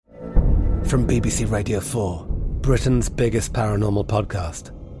From BBC Radio 4, Britain's biggest paranormal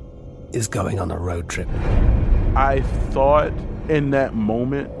podcast is going on a road trip. I thought in that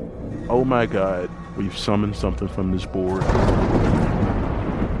moment, oh my God, we've summoned something from this board.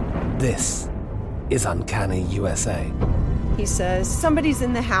 This is Uncanny USA. He says, somebody's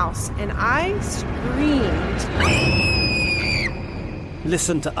in the house, and I screamed.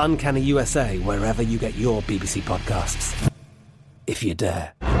 Listen to Uncanny USA wherever you get your BBC podcasts, if you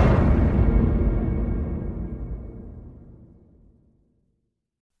dare.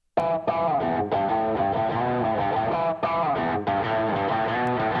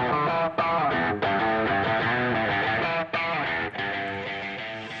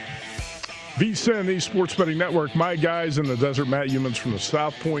 VSiN, the Sports Betting Network. My guys in the desert, Matt Youmans from the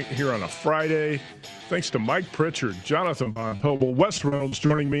South Point here on a Friday. Thanks to Mike Pritchard, Jonathan Von Tobel, Wes Reynolds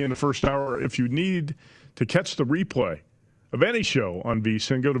joining me in the first hour. If you need to catch the replay of any show on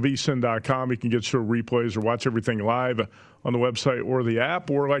VSiN, go to vsin.com. You can get show replays or watch everything live on the website or the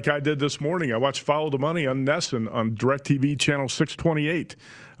app. Or like I did this morning, I watched Follow the Money on NESN on DirecTV channel 628.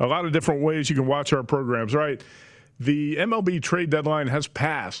 A lot of different ways you can watch our programs. All right. The MLB trade deadline has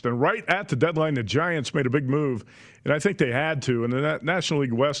passed, and right at the deadline, the Giants made a big move, and I think they had to. In the National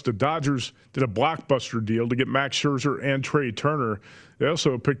League West, the Dodgers did a blockbuster deal to get Max Scherzer and Trey Turner. They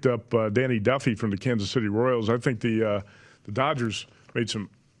also picked up Danny Duffy from the Kansas City Royals. I think the Dodgers made some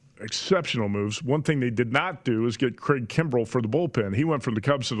exceptional moves. One thing they did not do is get Craig Kimbrell for the bullpen. He went from the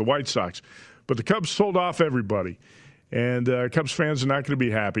Cubs to the White Sox. But the Cubs sold off everybody. And Cubs fans are not going to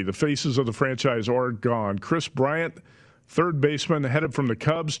be happy. The faces of the franchise are gone. Chris Bryant, third baseman, headed from the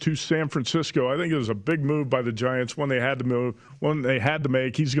Cubs to San Francisco. I think it was a big move by the Giants, one they had to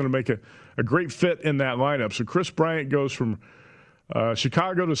make. He's going to make a great fit in that lineup. So Chris Bryant goes from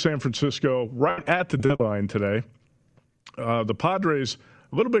Chicago to San Francisco right at the deadline today. The Padres,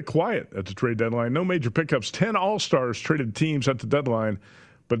 a little bit quiet at the trade deadline. No major pickups. 10 All-Stars traded teams at the deadline,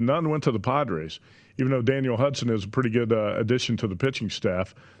 but none went to the Padres. Even though Daniel Hudson is a pretty good addition to the pitching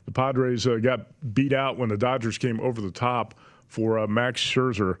staff, the Padres got beat out when the Dodgers came over the top for Max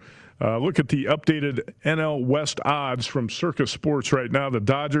Scherzer. Look at the updated NL West odds from Circa Sports right now. The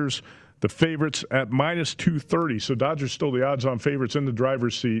Dodgers, the favorites at minus 230. So Dodgers still the odds-on favorites in the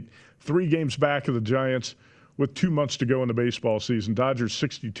driver's seat. 3 games back of the Giants with 2 months to go in the baseball season. Dodgers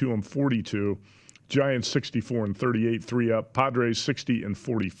 62-42. Giants 64-38, 3 up. Padres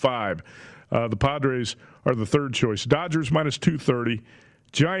 60-45. The Padres are the third choice. Dodgers minus 230,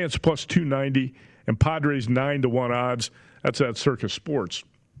 Giants plus 290, and Padres 9-1 odds. That's at Circa Sports.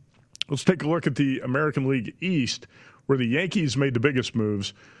 Let's take a look at the American League East, where the Yankees made the biggest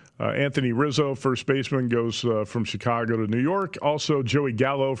moves. Anthony Rizzo, first baseman, goes from Chicago to New York. Also, Joey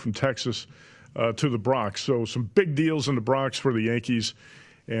Gallo from Texas to the Bronx. So some big deals in the Bronx for the Yankees.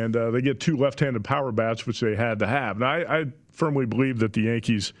 And they get 2 left-handed power bats, which they had to have. Now, I firmly believe that the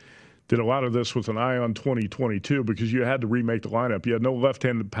Yankees did a lot of this with an eye on 2022 because you had to remake the lineup. You had no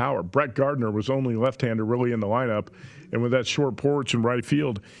left-handed power. Brett Gardner was only left-hander really in the lineup. And with that short porch in right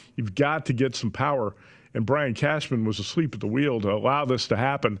field, you've got to get some power. And Brian Cashman was asleep at the wheel to allow this to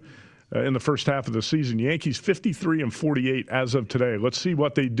happen in the first half of the season. Yankees 53-48 as of today. Let's see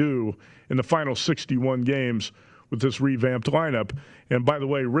what they do in the final 61 games with this revamped lineup. And by the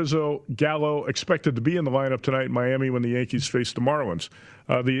way, Rizzo, Gallo expected to be in the lineup tonight in Miami when the Yankees face the Marlins.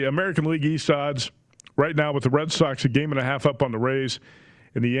 The American League East odds right now with the Red Sox 1.5 games up on the Rays,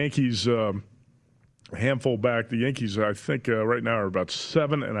 and the Yankees a handful back. The Yankees, I think, right now are about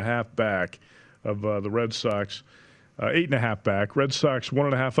 7.5 back of the Red Sox. 8.5 back. Red Sox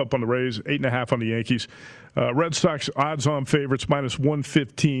 1.5 up on the Rays, 8.5 on the Yankees. Red Sox odds-on favorites minus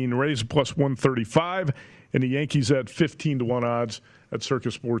 115, Rays plus 135, and the Yankees at 15-1 odds at Circa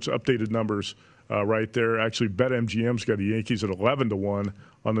Sports. Updated numbers right there. Actually, BetMGM's got the Yankees at 11-1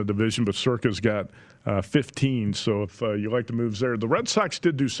 on the division, but Circa's got 15. So if you like the moves there, the Red Sox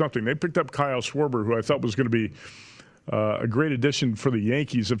did do something. They picked up Kyle Schwarber, who I thought was going to be a great addition for the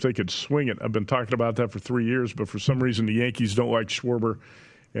Yankees if they could swing it. I've been talking about that for 3 years, but for some reason the Yankees don't like Schwarber,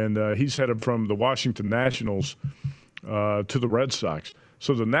 and he's headed from the Washington Nationals to the Red Sox.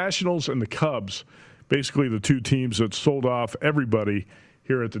 So the Nationals and the Cubs, basically the 2 teams that sold off everybody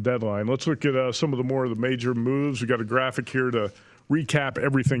here at the deadline. Let's look at some of the major moves. We got a graphic here to recap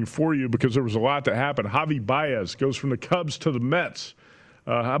everything for you because there was a lot that happened. Javi Baez goes from the Cubs to the Mets.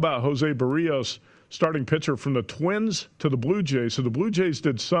 How about Jose Barrios, starting pitcher from the Twins to the Blue Jays? So the Blue Jays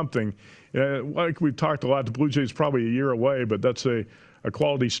did something. Like we've talked a lot, the Blue Jays probably a year away, but that's a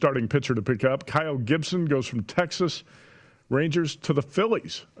quality starting pitcher to pick up. Kyle Gibson goes from Texas Rangers to the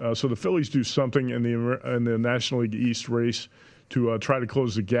Phillies. So the Phillies do something in the National League East race to try to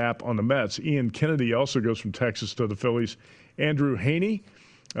close the gap on the Mets. Ian Kennedy also goes from Texas to the Phillies. Andrew Haney,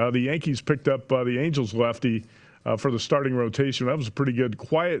 the Yankees picked up the Angels lefty for the starting rotation. That was a pretty good,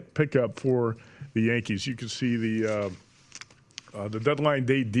 quiet pickup for the Yankees. You can see the deadline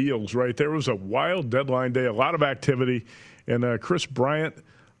day deals right there. It was a wild deadline day, a lot of activity. And Chris Bryant,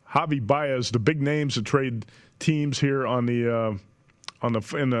 Javi Baez, the big names that trade teams here in the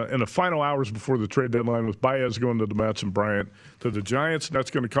final hours before the trade deadline, with Baez going to the Mets and Bryant to the Giants. And that's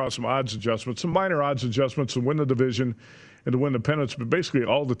going to cause some odds adjustments, some minor odds adjustments to win the division and to win the pennants. But basically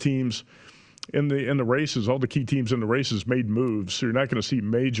all the teams in the races, all the key teams in the races made moves. So you're not going to see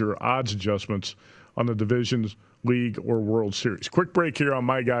major odds adjustments on the divisions, league, or World Series. Quick break here on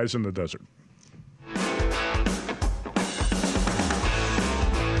My Guys in the Desert.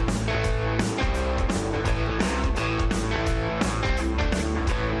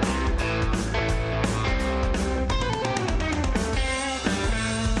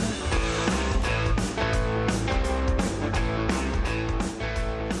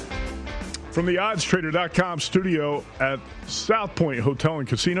 From the oddstrader.com studio at South Point Hotel and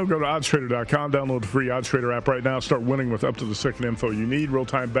Casino, go to oddstrader.com, download the free OddsTrader app right now. Start winning with up to the second info you need,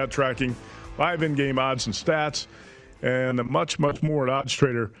 real-time bet tracking, live in-game odds and stats, and much, much more at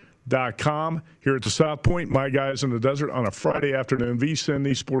oddstrader.com. Here at the South Point, My Guys in the Desert on a Friday afternoon. VSiN,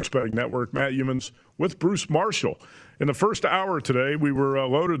 the Sports Betting Network. Matt Youmans with Bruce Marshall. In the first hour today, we were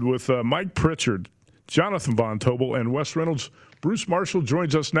loaded with Mike Pritchard, Jonathan Von Tobel, and Wes Reynolds. Bruce Marshall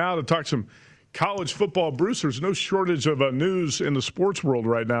joins us now to talk some college football. Bruce, there's no shortage of news in the sports world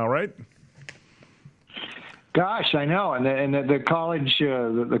right now, right? Gosh, I know. And the college,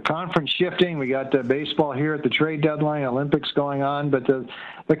 the conference shifting. We got baseball here at the trade deadline, Olympics going on. But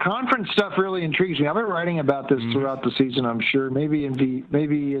the conference stuff really intrigues me. I've been writing about this throughout the season, I'm sure. Maybe in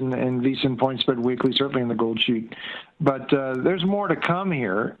VSiN Point Spread Weekly, certainly in the Gold Sheet. But there's more to come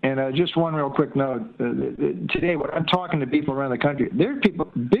here. And just one real quick note. Today, when I'm talking to people around the country, there are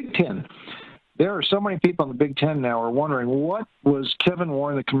people, Big Ten. There are so many people in the Big Ten now are wondering, what was Kevin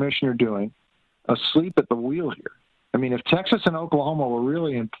Warren, the commissioner, doing asleep at the wheel here? I mean, if Texas and Oklahoma were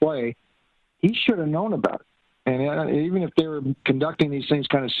really in play, he should have known about it. And even if they were conducting these things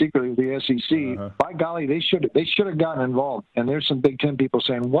kind of secretly with the SEC, by golly, they should have gotten involved. And there's some Big Ten people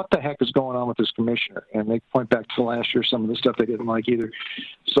saying, what the heck is going on with this commissioner? And they point back to last year, some of the stuff they didn't like either.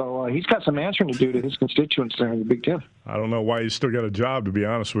 So he's got some answering to do to his constituents there in the Big Ten. I don't know why he's still got a job, to be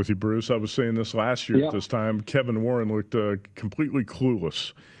honest with you, Bruce. I was saying this last year at this time. Kevin Warren looked completely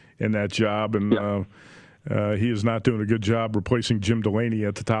clueless in that job, and he is not doing a good job replacing Jim Delaney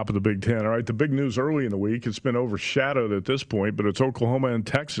at the top of the Big Ten. All right, the big news early in the week, it's been overshadowed at this point, but it's Oklahoma and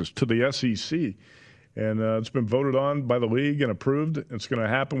Texas to the SEC. And it's been voted on by the league and approved. It's going to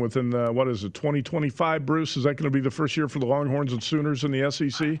happen within, 2025, Bruce? Is that going to be the first year for the Longhorns and Sooners in the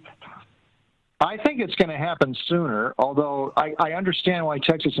SEC? I think it's going to happen sooner, although I understand why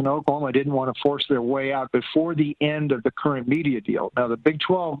Texas and Oklahoma didn't want to force their way out before the end of the current media deal. Now, the Big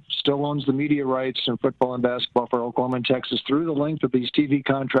 12 still owns the media rights in football and basketball for Oklahoma and Texas through the length of these TV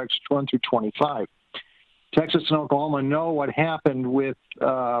contracts, which run through 25. Texas and Oklahoma know what happened with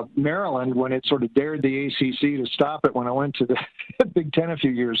Maryland when it sort of dared the ACC to stop it when I went to the Big Ten a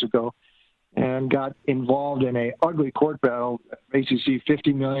few years ago and got involved in a ugly court battle. ACC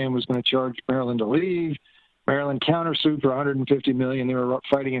 $50 million was going to charge Maryland to leave. Maryland countersued for $150 million. They were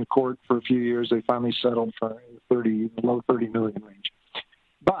fighting in court for a few years. They finally settled for low $30 million range.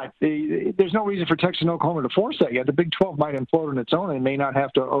 But there's no reason for Texas and Oklahoma to force that yet. The Big 12 might implode on its own and may not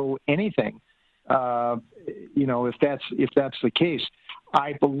have to owe anything. If that's the case.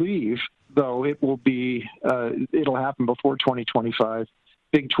 I believe, though, it'll happen before 2025.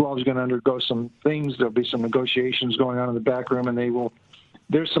 Big 12 is going to undergo some things. There'll be some negotiations going on in the back room, and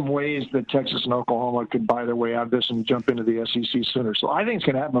there's some ways that Texas and Oklahoma could buy their way out of this and jump into the SEC sooner. So I think it's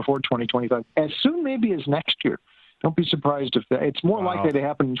going to happen before 2025, as soon maybe as next year. Don't be surprised if it's more likely to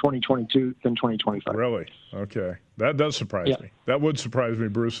happen in 2022 than 2025. Really? Okay. That does surprise me. That would surprise me,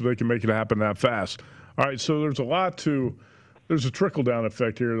 Bruce, if they can make it happen that fast. All right, so there's a trickle-down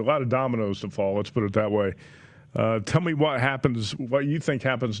effect here, a lot of dominoes to fall, let's put it that way. Tell me what you think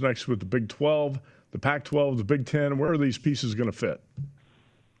happens next with the Big 12, the Pac-12, the Big 10. Where are these pieces going to fit?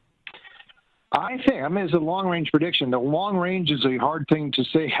 It's a long-range prediction. The long range is a hard thing to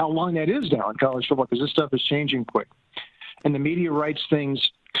say how long that is now in college football because this stuff is changing quick. And the media rights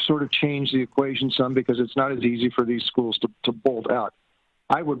things sort of change the equation some because it's not as easy for these schools to bolt out.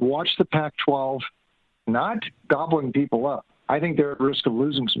 I would watch the Pac-12 not gobbling people up. I think they're at risk of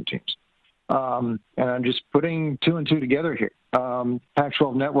losing some teams. And I'm just putting two and two together here.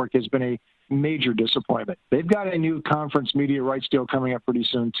 Pac-12 Network has been a major disappointment. They've got a new conference media rights deal coming up pretty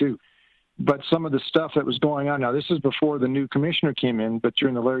soon, too. But some of the stuff that was going on, now this is before the new commissioner came in, but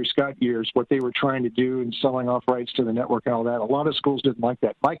during the Larry Scott years, what they were trying to do and selling off rights to the network and all that, a lot of schools didn't like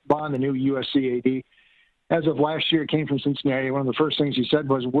that. Mike Bond, the new USC AD, as of last year, came from Cincinnati. One of the first things he said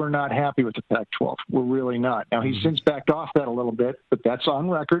was, we're not happy with the Pac-12. We're really not. Now, he's since backed off that a little bit, but that's on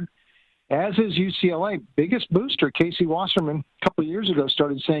record. As is UCLA. Biggest booster, Casey Wasserman, a couple of years ago,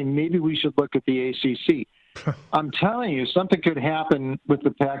 started saying maybe we should look at the ACC. I'm telling you, something could happen with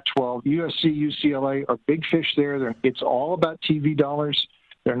the Pac-12. USC, UCLA are big fish there. It's all about TV dollars.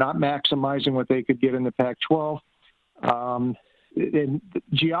 They're not maximizing what they could get in the Pac-12. And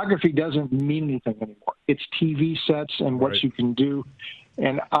geography doesn't mean anything anymore. It's TV sets and what you can do.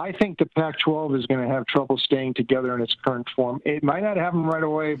 And I think the Pac-12 is going to have trouble staying together in its current form. It might not happen right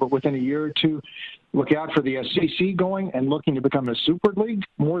away, but within a year or two, look out for the SEC going and looking to become a super league,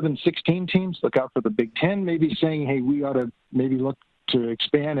 more than 16 teams. Look out for the Big Ten maybe saying, hey, we ought to maybe look to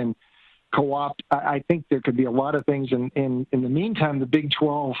expand and co-opt. I think there could be a lot of things. And in the meantime, the Big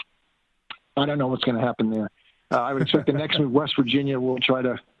 12, I don't know what's going to happen there. I would expect the next move, West Virginia will try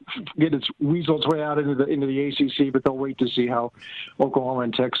to get its weasel its way out into the ACC, but they'll wait to see how Oklahoma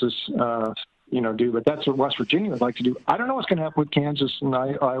and Texas, do. But that's what West Virginia would like to do. I don't know what's going to happen with Kansas and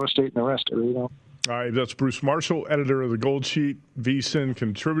Iowa State and the rest. I really don't. All right, that's Bruce Marshall, editor of the Gold Sheet, VSiN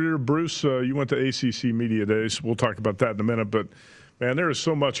contributor. Bruce, you went to ACC Media Days. We'll talk about that in a minute, but man, there is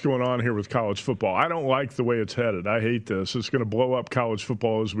so much going on here with college football. I don't like the way it's headed. I hate this. It's going to blow up college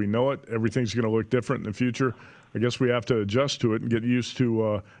football as we know it. Everything's going to look different in the future. I guess we have to adjust to it and get used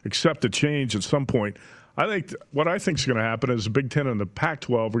to accept the change at some point. What I think is going to happen is the Big Ten and the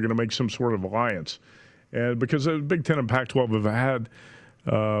Pac-12 are going to make some sort of alliance. And because the Big Ten and Pac-12 have had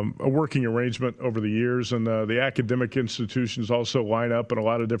a working arrangement over the years, and the academic institutions also line up in a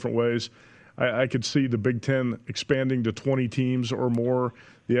lot of different ways. I could see the Big Ten expanding to 20 teams or more,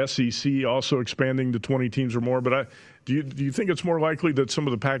 the SEC also expanding to 20 teams or more. But do you think it's more likely that some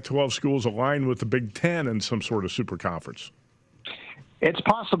of the Pac-12 schools align with the Big Ten in some sort of super conference? It's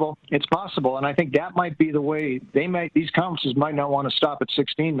possible. It's possible. And I think that might be the way these conferences might not want to stop at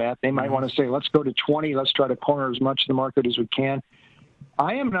 16, Matt. They might want to say, let's go to 20. Let's try to corner as much of the market as we can.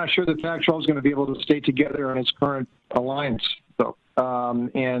 I am not sure that Pac-12 is going to be able to stay together in its current alliance, though.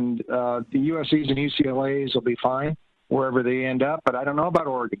 The USCs and UCLAs will be fine wherever they end up, but I don't know about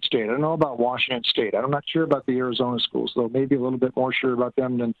Oregon State. I don't know about Washington State. I'm not sure about the Arizona schools, though maybe a little bit more sure about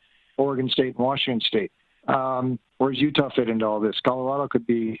them than Oregon State and Washington State. Where's Utah fit into all this? Colorado could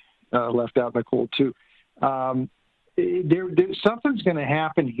be left out in the cold, too. Something's going to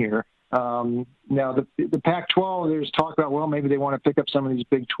happen here. Now, the Pac-12, there's talk about, well, maybe they want to pick up some of these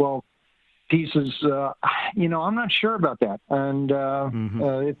Big 12 pieces. I'm not sure about that. And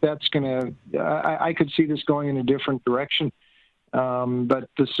if that's going to, I could see this going in a different direction. But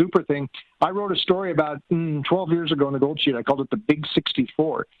the super thing, I wrote a story about 12 years ago in the Gold Sheet. I called it the Big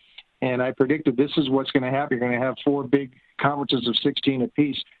 64. And I predicted this is what's going to happen. You're going to have 4 big conferences of 16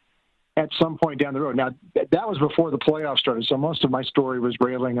 apiece at some point down the road. Now, that was before the playoffs started, so most of my story was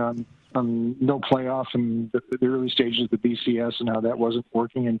railing on no playoff and the early stages of the BCS and how that wasn't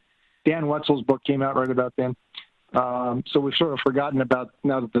working. And Dan Wetzel's book came out right about then. So we've sort of forgotten about,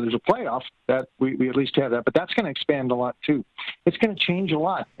 now that there's a playoff, that we at least have that. But that's going to expand a lot, too. It's going to change a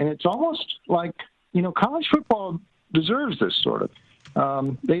lot. And it's almost like, college football deserves this sort of.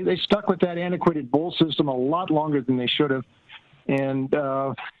 They stuck with that antiquated bowl system a lot longer than they should have. And,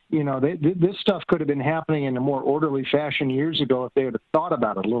 this stuff could have been happening in a more orderly fashion years ago if they had thought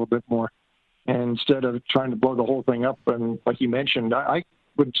about it a little bit more. And instead of trying to blow the whole thing up, and like you mentioned, I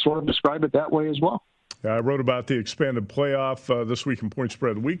would sort of describe it that way as well. I wrote about the expanded playoff this week in Point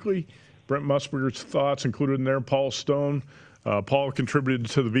Spread Weekly. Brent Musburger's thoughts included in there. Paul Stone. Paul contributed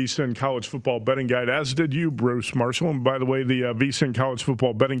to the VSiN College Football Betting Guide, as did you, Bruce Marshall. And by the way, the VSiN College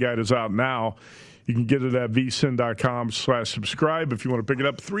Football Betting Guide is out now. You can get it at vsin.com/subscribe if you want to pick it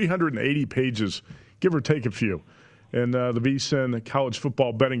up. 380 pages, give or take a few. And the VSiN College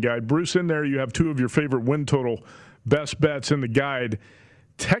Football Betting Guide. Bruce, in there you have 2 of your favorite win total best bets in the guide.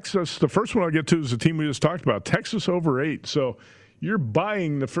 Texas, the first one I'll get to is the team we just talked about, Texas over 8. So you're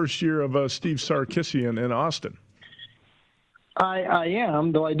buying the first year of Steve Sarkisian in Austin. I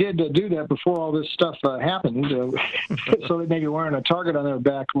am, though I did do that before all this stuff happened, so they maybe weren't a target on their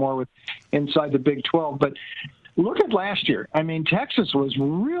back more with inside the Big 12. But look at last year. I mean, Texas was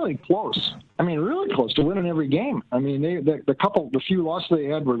really close. Really close to winning every game. The few losses they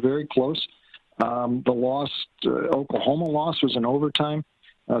had were very close. The Oklahoma loss was in overtime.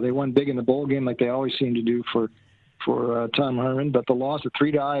 They won big in the bowl game like they always seem to do for for Tom Herman. But the loss of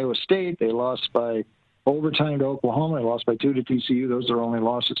 3 to Iowa State, they lost by overtime to Oklahoma, they lost by 2 to TCU. Those are their only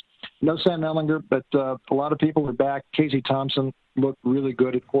losses. No Sam Ehlinger, but a lot of people are back. Casey Thompson looked really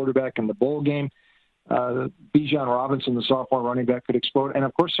good at quarterback in the bowl game. Bijan Robinson, the sophomore running back, could explode. And,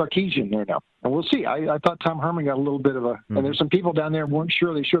 of course, Sarkisian there now. And we'll see. I thought Tom Herman got a little bit of a and there's some people down there who weren't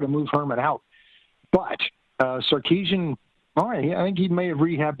sure they should have moved Herman out. But Sarkisian, all right, I think he may have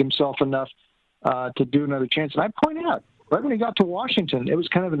rehabbed himself enough to do another chance. And I point out, right when he got to Washington, it was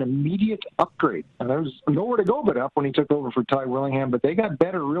kind of an immediate upgrade. And there was nowhere to go but up when he took over for Ty Willingham, but they got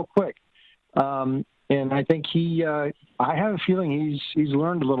better real quick. And I think I have a feeling he's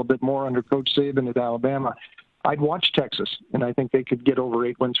learned a little bit more under Coach Saban at Alabama. I'd watch Texas, and I think they could get over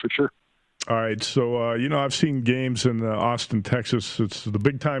 8 wins for sure. All right, so, I've seen games in Austin, Texas. It's the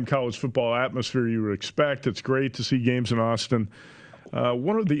big-time college football atmosphere you would expect. It's great to see games in Austin.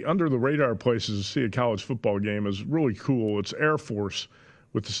 One of the under-the-radar places to see a college football game is really cool. It's Air Force,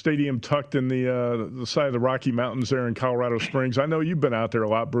 with the stadium tucked in the side of the Rocky Mountains there in Colorado Springs. I know you've been out there a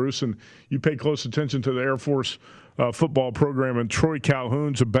lot, Bruce, and you pay close attention to the Air Force football program, and Troy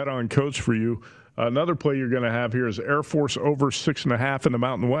Calhoun's a bet-on coach for you. Another play you're going to have here is Air Force over 6.5 in the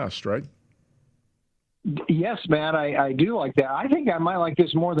Mountain West, right? Yes, Matt, I do like that. I think I might like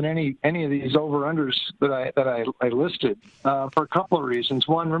this more than any of these over-unders that I listed for a couple of reasons.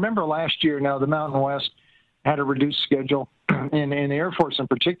 One, remember last year, now the Mountain West had a reduced schedule, and the Air Force in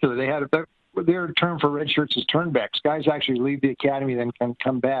particular, they had their term for red shirts is turnbacks. Guys actually leave the academy, then can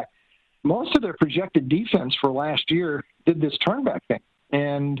come back. Most of their projected defense for last year did this turnback thing,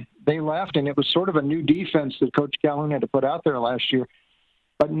 and they left, and it was sort of a new defense that Coach Calhoun had to put out there last year.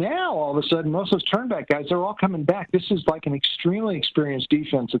 But now, all of a sudden, most of those turnback guys, they're all coming back. This is like an extremely experienced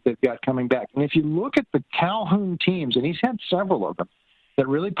defense that they've got coming back. And if you look at the Calhoun teams, and he's had several of them, that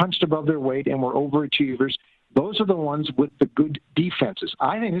really punched above their weight and were overachievers, those are the ones with the good defenses.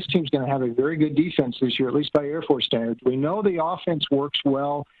 I think this team's going to have a very good defense this year, at least by Air Force standards. We know the offense works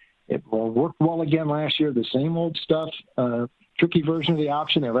well. It worked well again last year, the same old stuff, tricky version of the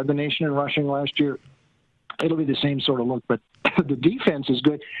option. They led the nation in rushing last year. It'll be the same sort of look, but the defense is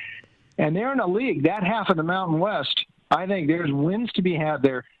good. And they're in a league, that half of the Mountain West, I think there's wins to be had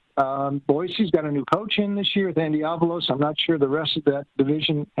there. Boise's got a new coach in this year with Andy Avalos. I'm not sure the rest of that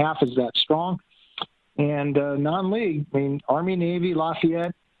division half is that strong. And non-league, I mean, Army, Navy,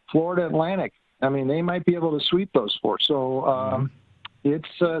 Lafayette, Florida Atlantic. I mean, they might be able to sweep those four. So this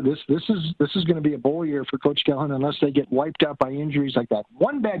is going to be a bowl year for Coach Calhoun unless they get wiped out by injuries like that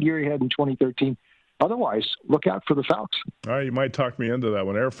one bad year he had in 2013. Otherwise, look out for the Falcons. All right, you might talk me into that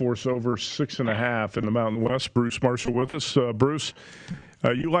one. Air Force over 6.5 in the Mountain West. Bruce Marshall with us. Bruce,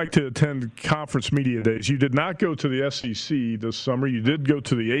 you like to attend conference media days. You did not go to the SEC this summer. You did go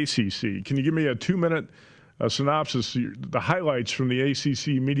to the ACC. Can you give me a 2-minute synopsis, the highlights from the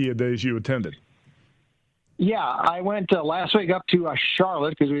ACC media days you attended? Yeah, I went last week up to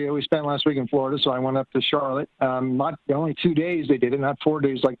Charlotte because we spent last week in Florida, so I went up to Charlotte. Not only 2 days they did it, not 4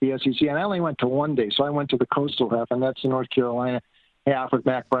 days like the SEC, and I only went to 1 day, so I went to the coastal half, and that's the North Carolina half with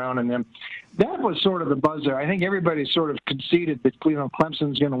Mac Brown and them. That was sort of the buzz there. I think everybody sort of conceded that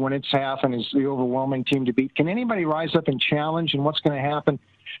Clemson's going to win its half and is the overwhelming team to beat. Can anybody rise up and challenge, and what's going to happen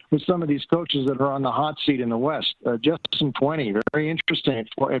with some of these coaches that are on the hot seat in the West? Justin Twente, very interesting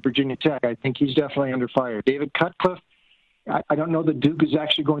at Virginia Tech. I think he's definitely under fire. David Cutcliffe, I don't know that Duke is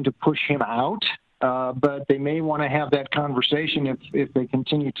actually going to push him out, but they may want to have that conversation if they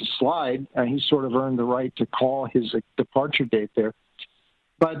continue to slide. He's sort of earned the right to call his departure date there.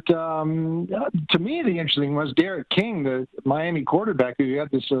 But to me, the interesting was Derek King, the Miami quarterback who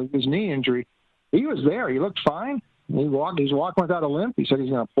got his knee injury. He was there. He looked fine. He's walking without a limp. He said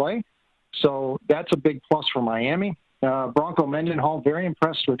he's going to play. So that's a big plus for Miami. Bronco Mendenhall, very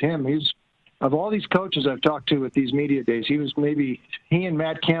impressed with him. He's, of all these coaches I've talked to at these media days, he and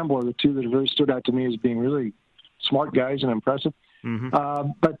Matt Campbell are the two that have really stood out to me as being really smart guys and impressive. Mm-hmm.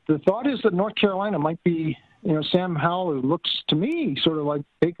 But the thought is that North Carolina might be, Sam Howell, who looks to me sort of like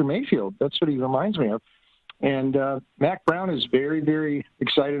Baker Mayfield. That's what he reminds me of. And Mac Brown is very, very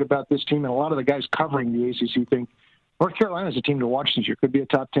excited about this team, and a lot of the guys covering the ACC think North Carolina is a team to watch this year. Could be a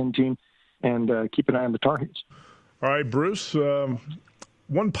top 10 team, and keep an eye on the Tar Heels. All right, Bruce,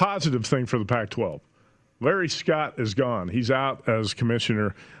 one positive thing for the Pac-12. Larry Scott is gone. He's out as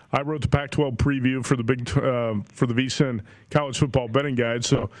commissioner. I wrote the Pac-12 preview for the VSiN College Football Betting Guide,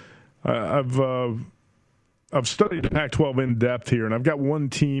 so I've studied the Pac-12 in depth here, and I've got one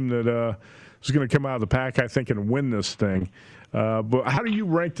team that is going to come out of the Pac, I think, and win this thing. But how do you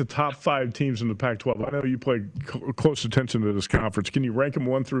rank the top 5 teams in the Pac-12? I know you pay close attention to this conference. Can you rank them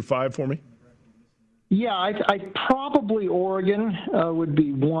 1 through 5 for me? Yeah, I probably Oregon would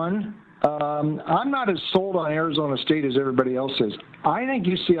be one. I'm not as sold on Arizona State as everybody else is. I think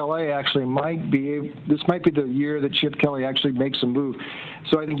UCLA actually might be the year that Chip Kelly actually makes a move.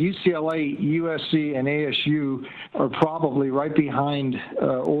 So I think UCLA, USC, and ASU are probably right behind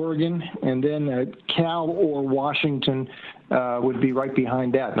Oregon, and then Cal or Washington would be right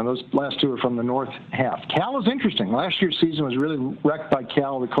behind that. Now, those last two are from the north half. Cal is interesting. Last year's season was really wrecked by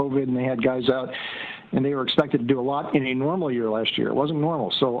Cal, the COVID, and they had guys out. And they were expected to do a lot in a normal year last year. It wasn't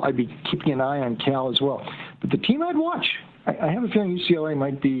normal, so I'd be keeping an eye on Cal as well. But the team I'd watch, I have a feeling UCLA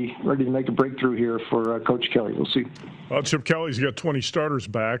might be ready to make a breakthrough here for Coach Kelly. We'll see. Well, Chip Kelly's got 20 starters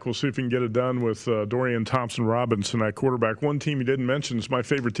back. We'll see if he can get it done with Dorian Thompson-Robinson at quarterback. One team he didn't mention is my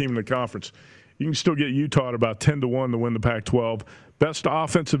favorite team in the conference. You can still get Utah at about 10-1 to win the Pac-12. Best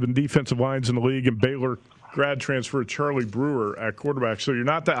offensive and defensive lines in the league, and Baylor grad transfer Charlie Brewer at quarterback. So you're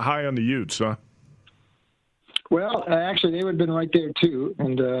not that high on the Utes, huh? Well, actually, they would have been right there too,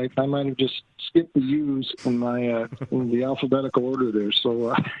 and I might have just skipped the U's in my in the alphabetical order there.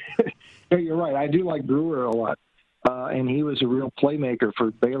 So yeah, you're right. I do like Brewer a lot, and he was a real playmaker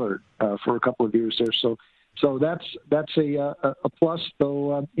for Baylor for a couple of years there. So that's a plus.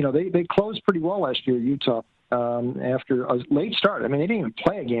 Though they closed pretty well last year, Utah, after a late start. I mean, they didn't even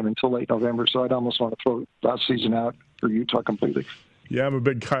play a game until late November. So I'd almost want to throw last season out for Utah completely. Yeah, I'm a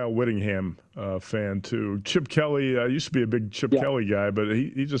big Kyle Whittingham fan, too. Chip Kelly, I used to be a big Chip Kelly guy, but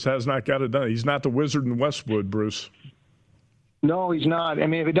he just has not got it done. He's not the wizard in Westwood, Bruce. No, he's not. I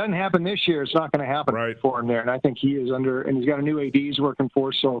mean, if it doesn't happen this year, it's not going to happen for him there. And I think he is and he's got a new AD he's working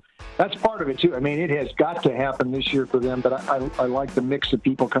for, so that's part of it, too. I mean, it has got to happen this year for them, but I like the mix of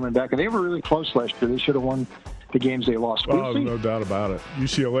people coming back. And they were really close last year. They should have won the games they lost. Oh, no doubt about it.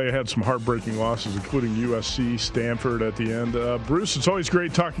 UCLA had some heartbreaking losses, including USC, Stanford at the end. Bruce, it's always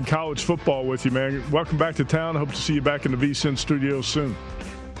great talking college football with you, man. Welcome back to town. Hope to see you back in the VSiN studios soon.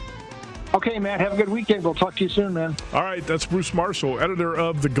 Okay, Matt. Have a good weekend. We'll talk to you soon, man. All right, that's Bruce Marshall, editor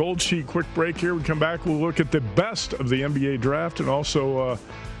of The Gold Sheet. Quick break here. We come back. We'll look at the best of the NBA draft and also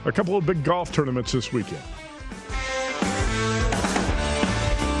a couple of big golf tournaments this weekend.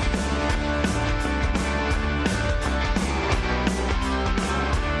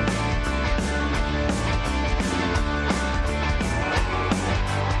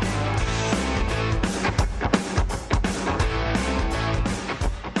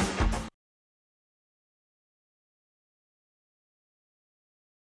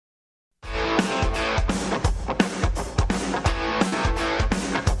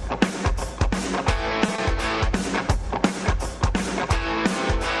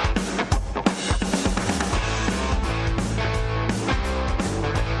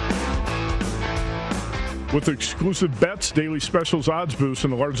 With exclusive bets, daily specials, odds boosts,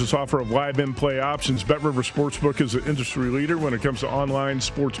 and the largest offer of live in-play options, BetRivers Sportsbook is an industry leader when it comes to online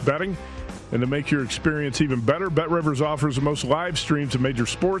sports betting. And to make your experience even better, BetRivers offers the most live streams of major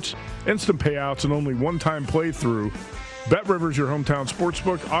sports, instant payouts, and only one-time playthrough. BetRivers, your hometown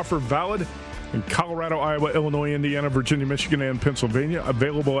sportsbook, offer valid in Colorado, Iowa, Illinois, Indiana, Virginia, Michigan, and Pennsylvania.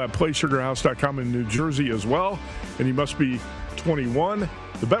 Available at PlaySugarHouse.com in New Jersey as well. And you must be 21.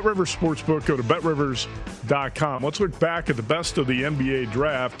 The BetRivers Sportsbook, go to BetRivers.com. Let's look back at the best of the NBA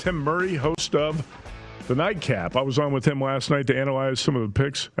draft. Tim Murray, host of The Nightcap. I was on with him last night to analyze some of the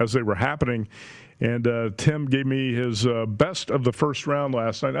picks as they were happening. And Tim gave me his best of the first round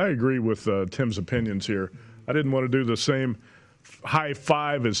last night. I agree with Tim's opinions here. I didn't want to do the same high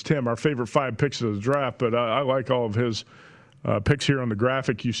five as Tim, our favorite 5 picks of the draft, but I like all of his picks here on the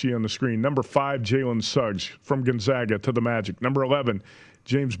graphic you see on the screen. Number 5, Jalen Suggs from Gonzaga to the Magic. Number 11,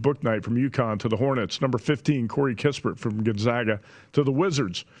 James Bouknight from UConn to the Hornets. Number 15, Corey Kispert from Gonzaga to the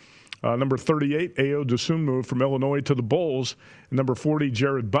Wizards. Number 38, Ayo Dosunmu from Illinois to the Bulls. And number 40,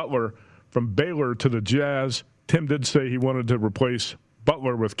 Jared Butler from Baylor to the Jazz. Tim did say he wanted to replace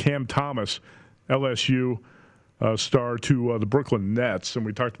Butler with Cam Thomas, LSU star, to the Brooklyn Nets. And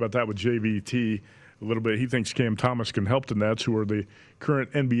we talked about that with JVT a little bit. He thinks Cam Thomas can help the Nets, who are the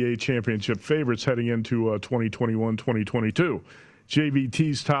current NBA championship favorites heading into 2021-2022.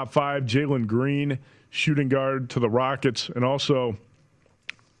 JVT's top 5, Jalen Green, shooting guard to the Rockets, and also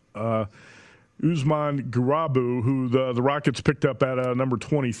Usman Garuba, who the Rockets picked up at number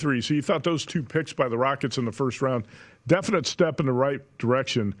 23. So you thought those 2 picks by the Rockets in the first round, definite step in the right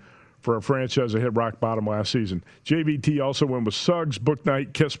direction for a franchise that hit rock bottom last season. JVT also went with Suggs,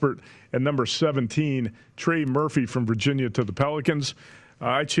 Bouknight, Kispert, and number 17, Trey Murphy from Virginia to the Pelicans.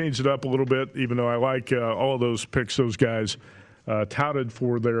 I changed it up a little bit, even though I like all of those picks, those guys. touted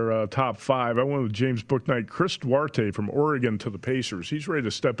for their top 5. I went with James Bouknight. Chris Duarte from Oregon to the Pacers. He's ready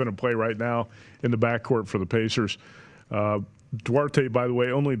to step in and play right now in the backcourt for the Pacers. Duarte, by the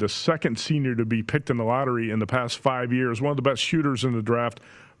way, only the second senior to be picked in the lottery in the past 5 years. One of the best shooters in the draft.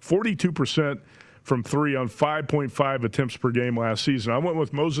 42% from 3 on 5.5 attempts per game last season. I went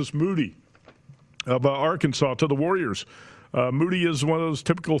with Moses Moody of Arkansas to the Warriors. Moody is one of those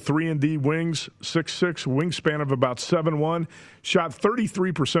typical 3-and-D wings, 6'6", wingspan of about 7'1", shot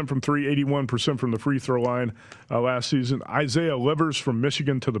 33% from 3, 81% from the free throw line last season. Isaiah Livers from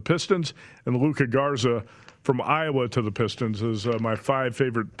Michigan to the Pistons, and Luka Garza from Iowa to the Pistons is my 5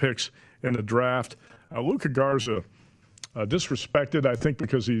 favorite picks in the draft. Luka Garza, disrespected, I think,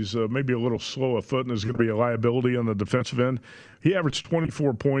 because he's maybe a little slow of foot and is going to be a liability on the defensive end. He averaged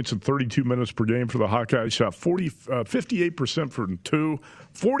 24 points in 32 minutes per game for the Hawkeyes, shot 58% from 2,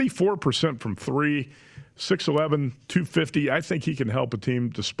 44% from 3, 6'11", 250. I think he can help a team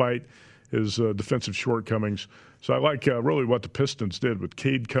despite his defensive shortcomings. So I like really what the Pistons did with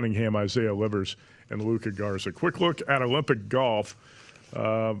Cade Cunningham, Isaiah Livers, and Luka Garza. Quick look at Olympic golf.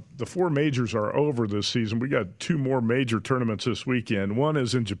 The 4 majors are over this season. We got 2 more major tournaments this weekend. One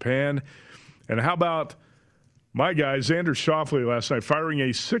is in Japan. And how about my guy, Xander Schauffele, last night, firing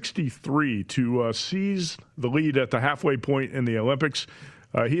a 63 to seize the lead at the halfway point in the Olympics.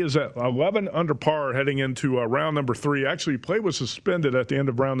 He is at 11 under par heading into round number 3. Actually, play was suspended at the end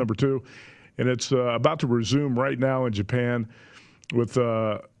of round number 2, and it's about to resume right now in Japan with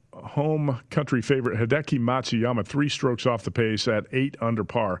home country favorite Hideki Matsuyama 3 strokes off the pace at 8 under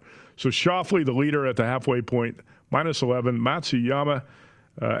par. So Schauffele, the leader at the halfway point, minus 11. Matsuyama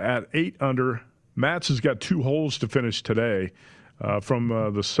at 8 under. Mats has got 2 holes to finish today from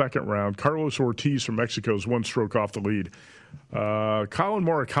the second round. Carlos Ortiz from Mexico is 1 stroke off the lead. Colin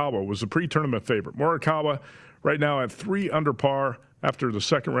Morikawa was the pre-tournament favorite. Morikawa right now at 3 under par after the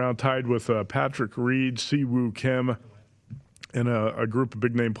second round, tied with Patrick Reed, Siwoo Kim, and a group of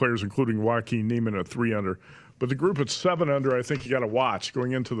big-name players, including Joaquin Niemann at 3 under. But the group at 7 under, I think you got to watch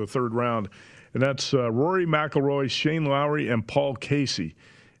going into the third round. And that's Rory McIlroy, Shane Lowry, and Paul Casey.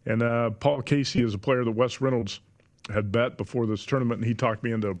 And Paul Casey is a player that Wes Reynolds had bet before this tournament, and he talked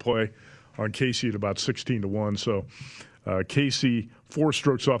me into a play on Casey at about 16-1. So Casey, 4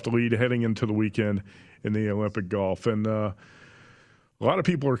 strokes off the lead heading into the weekend in the Olympic golf. And a lot of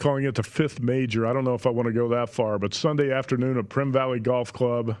people are calling it the 5th major. I don't know if I want to go that far, but Sunday afternoon at Primm Valley Golf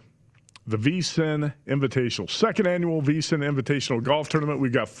Club, the VSiN Invitational, 2nd annual VSiN Invitational Golf Tournament.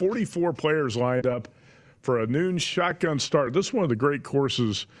 We've got 44 players lined up for a noon shotgun start. This is one of the great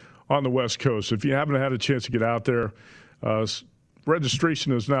courses on the West Coast. If you haven't had a chance to get out there,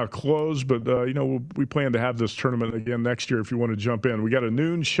 registration is now closed, but we plan to have this tournament again next year if you want to jump in. We got a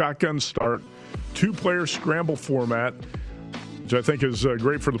noon shotgun start, 2-player scramble format, which I think is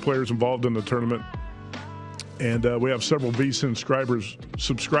great for the players involved in the tournament. And we have several VSiN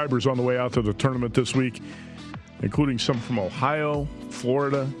subscribers on the way out to the tournament this week, including some from Ohio,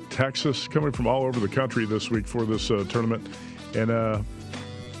 Florida, Texas, coming from all over the country this week for this tournament. And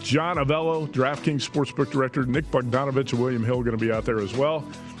John Avello, DraftKings Sportsbook Director, Nick Bogdanovich, and William Hill going to be out there as well.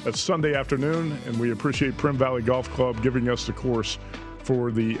 That's Sunday afternoon, and we appreciate Primm Valley Golf Club giving us the course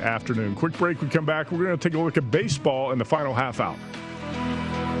for the afternoon. Quick break. We come back. We're going to take a look at baseball in the final half hour.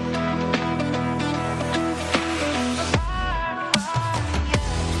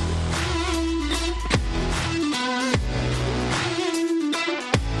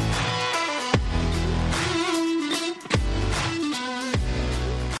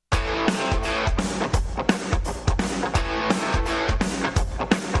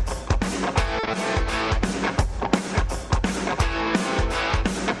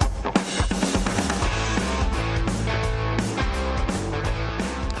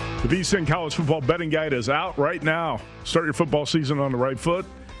 The VSiN College Football Betting Guide is out right now. Start your football season on the right foot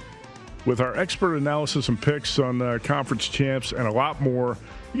with our expert analysis and picks on conference champs and a lot more.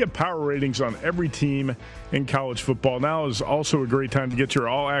 You get power ratings on every team in college football. Now is also a great time to get your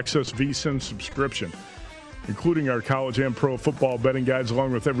all-access VSiN subscription, including our college and pro football betting guides,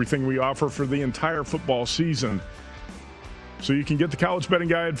 along with everything we offer for the entire football season. So you can get the college betting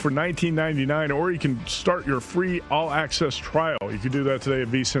guide for $19.99, or you can start your free all-access trial. You can do that today at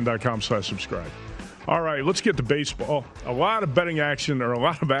vsin.com/subscribe. All right, let's get to baseball. A lot of betting action, or a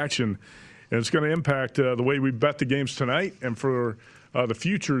lot of action, and it's going to impact the way we bet the games tonight and for the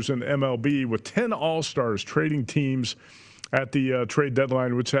futures in MLB, with 10 All-Stars trading teams at the trade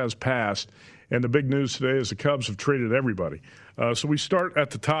deadline, which has passed. And the big news today is the Cubs have traded everybody. So we start at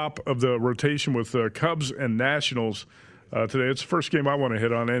the top of the rotation with Cubs and Nationals. Today, it's the first game I want to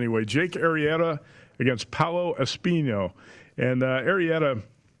hit on anyway. Jake Arrieta against Paolo Espino. And Arrieta,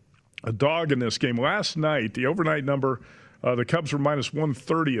 a dog in this game. Last night, the overnight number, the Cubs were minus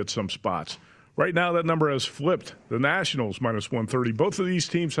 130 at some spots. Right now, that number has flipped. The Nationals minus 130. Both of these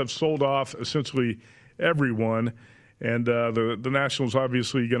teams have sold off essentially everyone. And the Nationals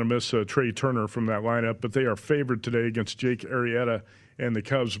obviously going to miss Trey Turner from that lineup, but they are favored today against Jake Arrieta and the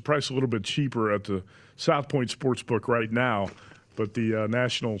Cubs. The price a little bit cheaper at the South Point Sportsbook right now, but the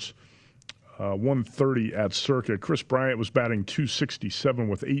Nationals 130 at Circa. Chris Bryant was batting .267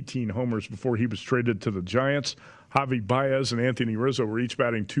 with 18 homers before he was traded to the Giants. Javi Baez and Anthony Rizzo were each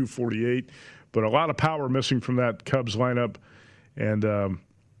batting .248, but a lot of power missing from that Cubs lineup. And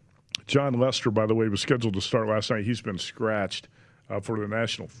John Lester, by the way, was scheduled to start last night. He's been scratched for the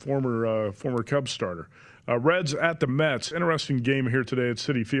National, former Cubs starter. Reds at the Mets. Interesting game here today at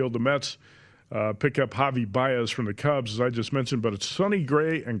Citi Field. The Mets pick up Javi Baez from the Cubs, as I just mentioned, but it's Sonny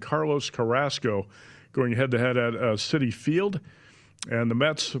Gray and Carlos Carrasco going head-to-head at Citi Field. And the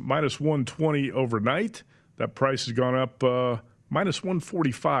Mets minus 120 overnight. That price has gone up minus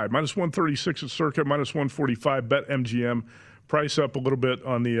 145, minus 136 at Circa, minus 145 BetMGM. Price up a little bit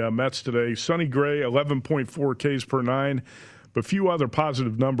on the Mets today. Sonny Gray, 11.4 Ks per nine, but few other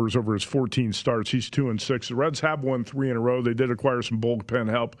positive numbers over his 14 starts. He's 2-6. The Reds have won 3 in a row. They did acquire some bullpen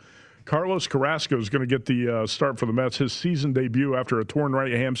help. Carlos Carrasco is going to get the start for the Mets. His season debut after a torn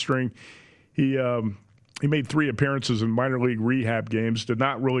right hamstring. He made 3 appearances in minor league rehab games. Did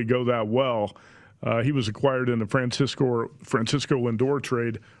not really go that well. He was acquired in the Francisco Lindor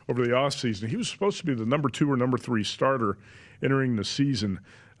trade over the offseason. He was supposed to be the number 2 or number 3 starter entering the season,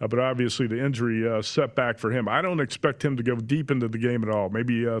 but obviously the injury setback for him. I don't expect him to go deep into the game at all,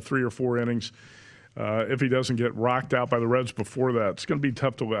 maybe 3 or 4 innings if he doesn't get rocked out by the Reds before that. It's going to be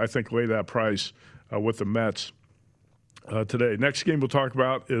tough to, I think, lay that price with the Mets today. Next game we'll talk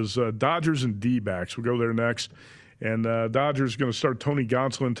about is Dodgers and D-backs. We'll go there next. And Dodgers going to start Tony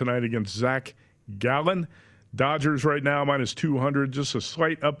Gonsolin tonight against Zach Gallen. Dodgers right now minus 200, just a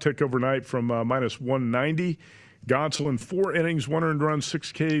slight uptick overnight from minus 190. Gonsolin, 4 innings, 1 earned run,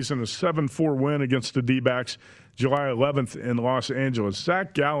 6 Ks, and a 7-4 win against the D-backs July 11th in Los Angeles.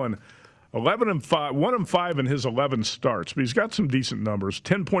 Zach Gallen, 1-5 in his 11 starts, but he's got some decent numbers.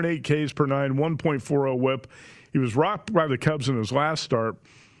 10.8 Ks per nine, 1.40 whip. He was rocked by the Cubs in his last start.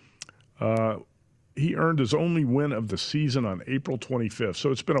 He earned his only win of the season on April 25th. So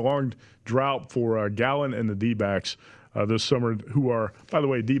it's been a long drought for Gallen and the D-backs this summer, who are, by the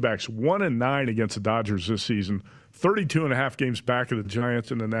way, D-backs 1-9 against the Dodgers this season, 32.5 games back of the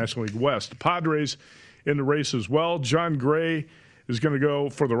Giants in the National League West. The Padres in the race as well. John Gray is going to go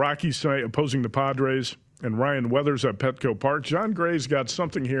for the Rockies tonight, opposing the Padres, and Ryan Weathers at Petco Park. John Gray's got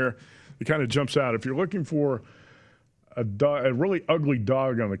something here that kind of jumps out. If you're looking for a really ugly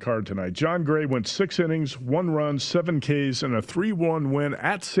dog on the card tonight, John Gray went 6 innings, 1 run, 7 Ks, and a 3-1 win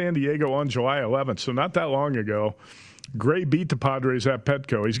at San Diego on July 11th, so not that long ago. Gray beat the Padres at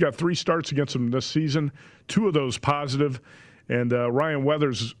Petco. He's got 3 starts against them this season, 2 of those positive, and Ryan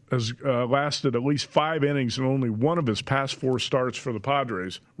Weathers has lasted at least 5 innings in only 1 of his past 4 starts for the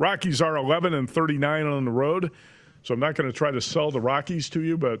Padres. Rockies are 11-39 on the road, so I'm not going to try to sell the Rockies to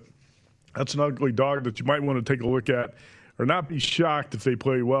you, but that's an ugly dog that you might want to take a look at, or not be shocked if they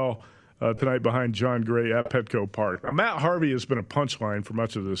play well tonight behind John Gray at Petco Park. Now, Matt Harvey has been a punchline for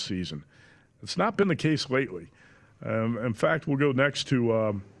much of this season. It's not been the case lately. In fact, we'll go next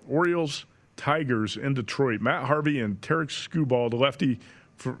to Orioles, Tigers in Detroit. Matt Harvey and Tarek Skubal, the lefty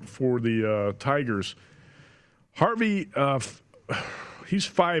for the Tigers. Harvey, he's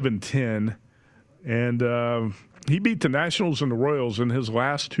 5-10, and he beat the Nationals and the Royals in his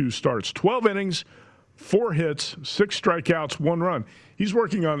last 2 starts. 12 innings, 4 hits, 6 strikeouts, 1 run. He's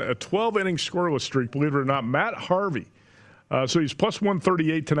working on a 12-inning scoreless streak, believe it or not. Matt Harvey. So he's plus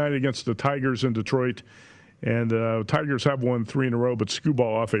 138 tonight against the Tigers in Detroit. And Tigers have won 3 in a row, but Skubal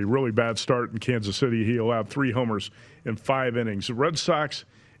off a really bad start in Kansas City. He allowed 3 homers in 5 innings. The Red Sox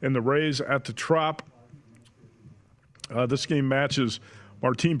and the Rays at the Trop. This game matches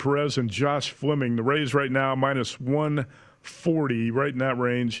Martin Perez and Josh Fleming. The Rays right now minus 140, right in that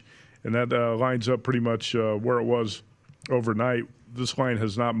range. And that lines up pretty much where it was overnight. This line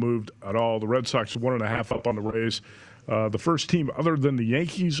has not moved at all. The Red Sox are 1.5 up on the Rays. The first team other than the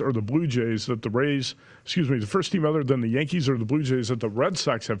Yankees or the Blue Jays that the first team other than the Yankees or the Blue Jays that the Red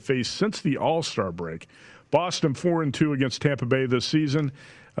Sox have faced since the All-Star break. Boston 4-2 against Tampa Bay this season,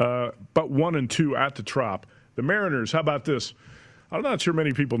 but 1-2 at the Trop. The Mariners, how about this? I'm not sure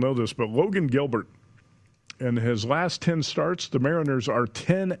many people know this, but Logan Gilbert, in his last 10 starts, the Mariners are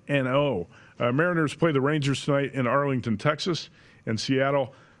 10-0. Mariners play the Rangers tonight in Arlington, Texas, and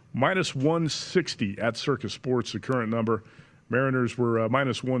Seattle. Minus 160 at Circa Sports, the current number. Mariners were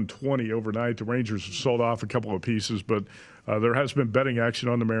minus 120 overnight. The Rangers sold off a couple of pieces, but there has been betting action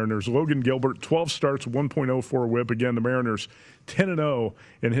on the Mariners. Logan Gilbert, 12 starts, 1.04 whip. Again, the Mariners 10-0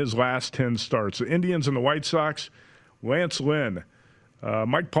 in his last 10 starts. The Indians and the White Sox, Lance Lynn.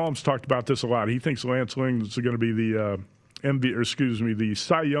 Mike Palm's talked about this a lot. He thinks Lance Lynn is going to be the the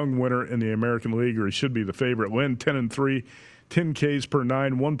Cy Young winner in the American League, or he should be the favorite. Lynn 10-3, 10 Ks per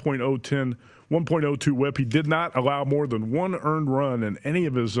 9, 1.02 whip. He did not allow more than one earned run in any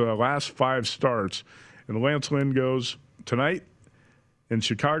of his last 5 starts. And Lance Lynn goes tonight in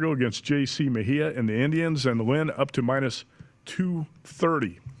Chicago against J.C. Mejia and the Indians, and Lynn up to minus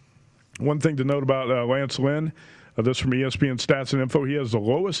 230. One thing to note about Lance Lynn, this from ESPN Stats and Info, he has the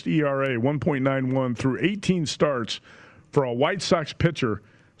lowest ERA, 1.91, through 18 starts for a White Sox pitcher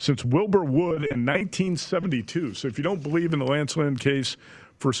since Wilbur Wood in 1972. So if you don't believe in the Lance Lynn case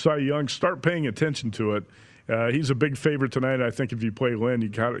for Cy Young, start paying attention to it. He's a big favorite tonight. I think if you play Lynn,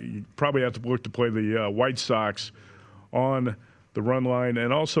 you probably have to look to play the White Sox on the run line.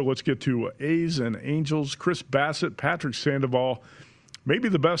 And also, let's get to A's and Angels. Chris Bassett, Patrick Sandoval, maybe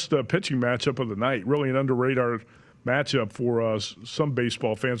the best pitching matchup of the night. Really an under-radar matchup for some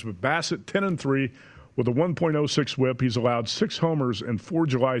baseball fans. But Bassett, 10-3 with a 1.06 whip. He's allowed 6 homers and 4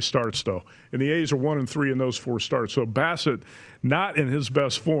 July starts, though. And the A's are 1-3 in those 4 starts. So Bassett, not in his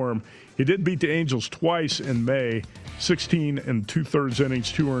best form. He did beat the Angels twice in May, 16 2/3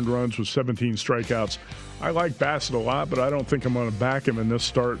 innings, 2 earned runs with 17 strikeouts. I like Bassett a lot, but I don't think I'm going to back him in this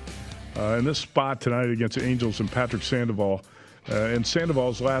start, in this spot tonight against the Angels and Patrick Sandoval. And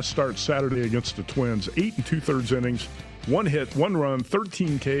Sandoval's last start Saturday against the Twins, 8 2/3 innings, 1 hit, 1 run,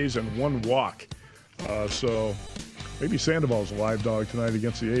 13 Ks, and 1 walk. So maybe Sandoval's a live dog tonight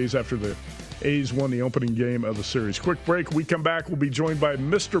against the A's after the A's won the opening game of the series. Quick break. We come back. We'll be joined by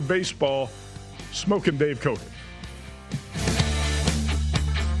Mr. Baseball, Smokin' Dave Koch.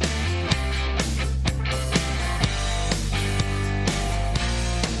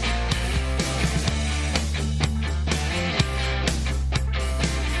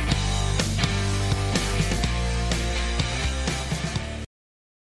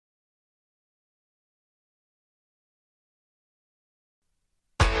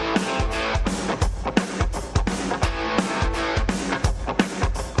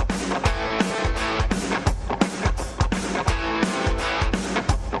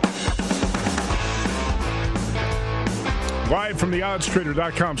 Live from the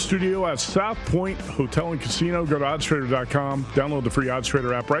OddsTrader.com studio at South Point Hotel and Casino. Go to OddsTrader.com. Download the free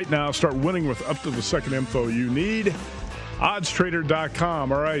OddsTrader app right now. Start winning with up to the second info you need.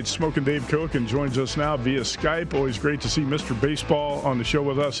 OddsTrader.com. All right, Smokin' Dave Koch joins us now via Skype. Always great to see Mr. Baseball on the show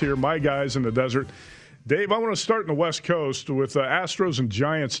with us here. My guys in the desert. Dave, I want to start in the West Coast with Astros and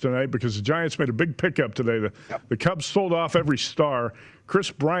Giants tonight because the Giants made a big pickup today. The Cubs sold off every star.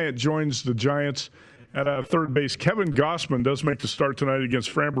 Chris Bryant joins the Giants at third base. Kevin Gausman does make the start tonight against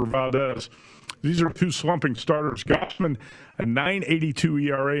Framber Valdez. These are 2 slumping starters. Gausman, a 9.82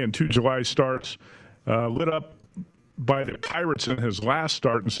 ERA and 2 July starts, lit up by the Pirates in his last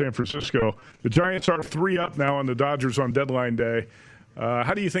start in San Francisco. The Giants are 3 up now on the Dodgers on deadline day.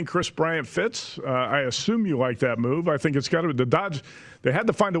 How do you think Chris Bryant fits? I assume you like that move. I think it's got to be the Dodgers. They had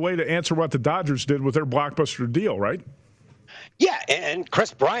to find a way to answer what the Dodgers did with their blockbuster deal, right? Yeah, and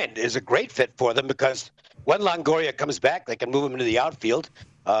Chris Bryant is a great fit for them because when Longoria comes back, they can move him into the outfield.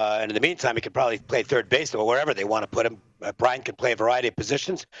 And in the meantime, he could probably play third base or wherever they want to put him. Bryant can play a variety of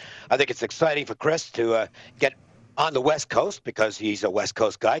positions. I think it's exciting for Chris to get on the West Coast because he's a West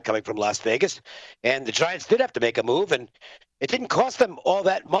Coast guy coming from Las Vegas. And the Giants did have to make a move, and it didn't cost them all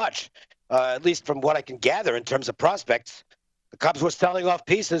that much, at least from what I can gather in terms of prospects. The Cubs were selling off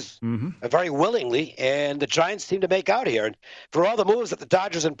pieces very willingly, and the Giants seem to make out here. And for all the moves that the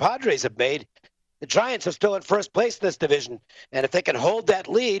Dodgers and Padres have made, the Giants are still in first place in this division. And if they can hold that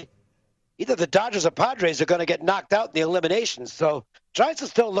lead, either the Dodgers or Padres are going to get knocked out in the eliminations. So Giants are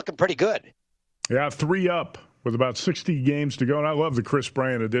still looking pretty good. Yeah, 3 up with about 60 games to go. And I love the Chris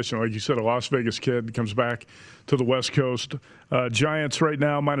Bryant addition. Like you said, a Las Vegas kid comes back to the West Coast. Giants right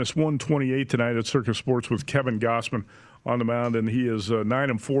now minus 128 tonight at Circus Sports with Kevin Gausman on the mound, and he is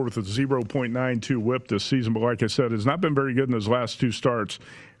 9-4 with a 0.92 whip this season. But like I said, has not been very good in his last 2 starts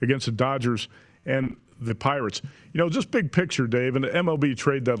against the Dodgers and the Pirates. You know, just big picture, Dave, and the MLB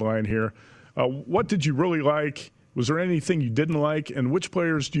trade deadline here. What did you really like? Was there anything you didn't like? And which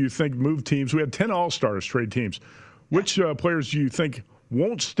players do you think moved teams? We had 10 All-Stars trade teams. Which players do you think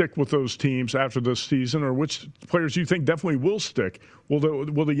won't stick with those teams after this season, or which players do you think definitely will stick? Will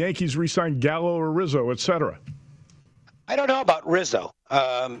the Yankees re-sign Gallo or Rizzo, et cetera? I don't know about Rizzo.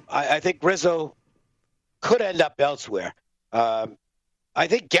 I think Rizzo could end up elsewhere. I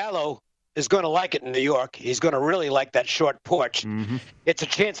think Gallo is going to like it in New York. He's going to really like that short porch. Mm-hmm. It's a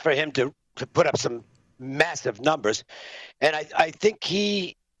chance for him to put up some massive numbers. And I think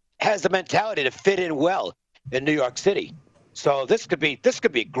he has the mentality to fit in well in New York City. So this could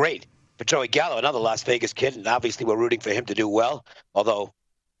be great for Joey Gallo, another Las Vegas kid, and obviously we're rooting for him to do well, although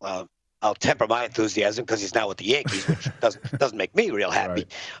I'll temper my enthusiasm because he's now with the Yankees, which doesn't make me real happy.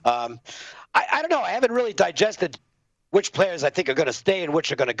 Right. I don't know. I haven't really digested which players I think are going to stay and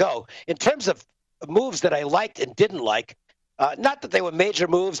which are going to go. In terms of moves that I liked and didn't like, not that they were major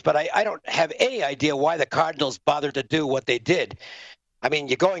moves, but I don't have any idea why the Cardinals bothered to do what they did. I mean,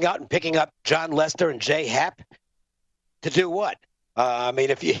 you're going out and picking up John Lester and Jay Happ to do what? I mean,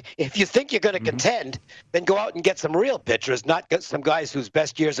 if you think you're going to contend, then go out and get some real pitchers, not get some guys whose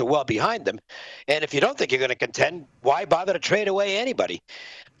best years are well behind them. And if you don't think you're going to contend, why bother to trade away anybody?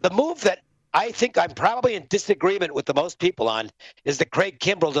 The move that I think I'm probably in disagreement with the most people on is the Craig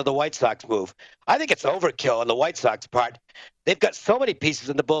Kimbrell to the White Sox move. I think it's overkill on the White Sox part. They've got so many pieces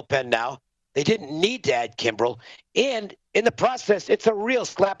in the bullpen now. They didn't need to add Kimbrell. And in the process, it's a real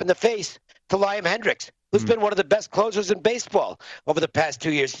slap in the face to Liam Hendricks, who's been one of the best closers in baseball over the past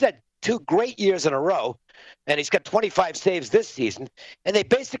 2 years. He's had 2 great years in a row, and he's got 25 saves this season. And they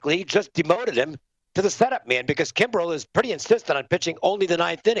basically just demoted him to the setup man because Kimbrell is pretty insistent on pitching only the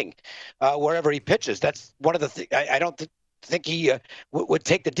 9th inning wherever he pitches. That's one of the things. I don't think he would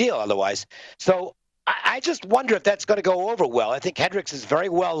take the deal otherwise. So I just wonder if that's going to go over well. I think Hendricks is very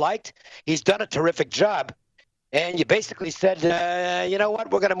well liked. He's done a terrific job. And you basically said, you know what,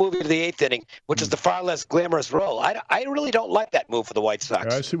 we're going to move you to the 8th inning, which is the far less glamorous role. I really don't like that move for the White Sox.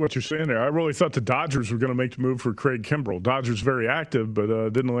 Yeah, I see what you're saying there. I really thought the Dodgers were going to make the move for Craig Kimbrell. Dodgers very active, but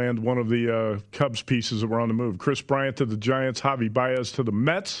didn't land one of the Cubs pieces that were on the move. Chris Bryant to the Giants, Javi Baez to the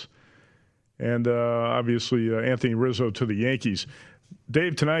Mets, and obviously Anthony Rizzo to the Yankees.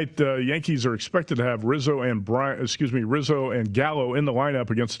 Dave, tonight Yankees are expected to have Rizzo and Gallo in the lineup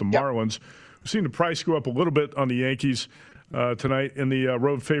against the Marlins. We've seen the price go up a little bit on the Yankees tonight in the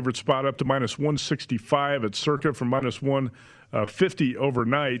road favorite spot up to -165 at Circa from -150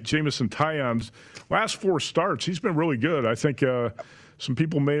 overnight. Jameson Taillon's last 4 starts, he's been really good. I think some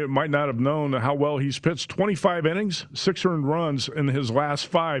people might not have known how well he's pitched. 25 innings, 6 earned runs in his last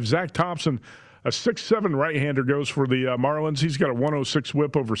 5. Zach Thompson, a 6'7" right-hander, goes for the Marlins. He's got a 106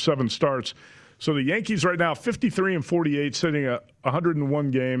 whip over 7 starts. So the Yankees right now 53-48, sitting at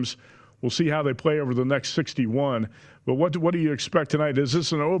 101 games. We'll see how they play over the next 61. But what do you expect tonight? Is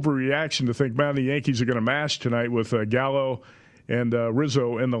this an overreaction to think, man, the Yankees are going to mash tonight with Gallo and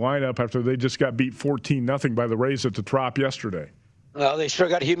Rizzo in the lineup after they just got beat 14-0 by the Rays at the Trop yesterday? Well, they sure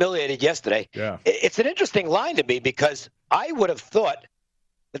got humiliated yesterday. Yeah. It's an interesting line to me because I would have thought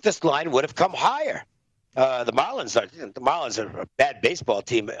that this line would have come higher. The Marlins are a bad baseball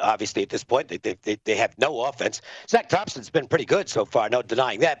team, obviously, at this point. They have no offense. Zach Thompson's been pretty good so far, no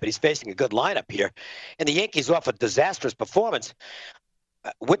denying that, but he's facing a good lineup here. And the Yankees off a disastrous performance.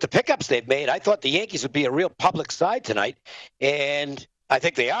 With the pickups they've made, I thought the Yankees would be a real public side tonight, and I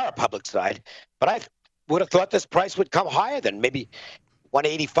think they are a public side. But I would have thought this price would come higher than maybe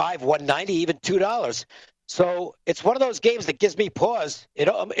 $185, $190, even $2. So it's one of those games that gives me pause.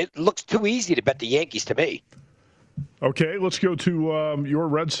 It looks too easy to bet the Yankees to me. Okay, let's go to your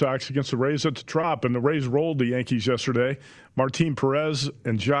Red Sox against the Rays at the Trop. And the Rays rolled the Yankees yesterday. Martin Perez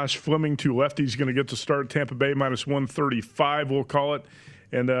and Josh Fleming, 2 lefties, going to get to start. Tampa Bay -135, we'll call it.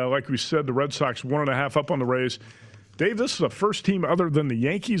 And like we said, the Red Sox 1.5 up on the Rays. Dave, this is the first team other than the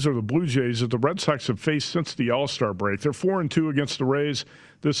Yankees or the Blue Jays that the Red Sox have faced since the All-Star break. They're 4-2 against the Rays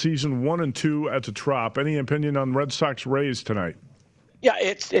this season, 1-2 at the Trop. Any opinion on Red Sox Rays tonight? Yeah,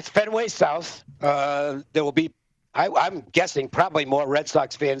 it's Fenway South. There will be, I'm guessing, probably more Red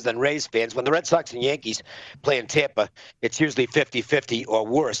Sox fans than Rays fans. When the Red Sox and Yankees play in Tampa, it's usually 50-50 or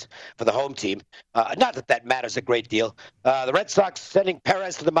worse for the home team. Not that that matters a great deal. The Red Sox sending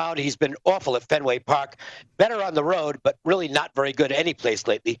Perez to the mound. He's been awful at Fenway Park. Better on the road, but really not very good any place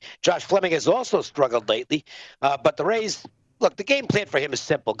lately. Josh Fleming has also struggled lately. But the Rays, look, the game plan for him is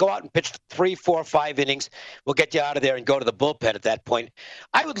simple. Go out and pitch 3, 4, 5 innings. We'll get you out of there and go to the bullpen at that point.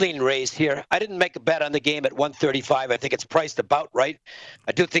 I would lean Rays here. I didn't make a bet on the game at 135. I think it's priced about right.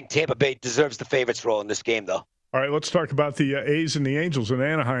 I do think Tampa Bay deserves the favorites role in this game, though. All right, let's talk about the A's and the Angels in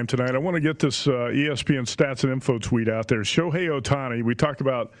Anaheim tonight. I want to get this ESPN Stats and Info tweet out there. Shohei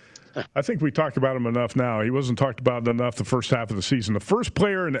Ohtani, I think we talked about him enough now. He wasn't talked about enough the first half of the season. The first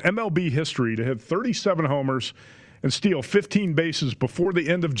player in MLB history to hit 37 homers and steal 15 bases before the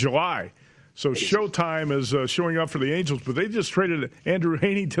end of July. So Showtime is showing up for the Angels, but they just traded Andrew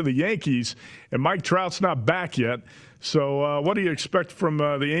Heaney to the Yankees, and Mike Trout's not back yet. So what do you expect from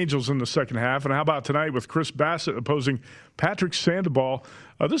the Angels in the second half? And how about tonight with Chris Bassitt opposing Patrick Sandoval?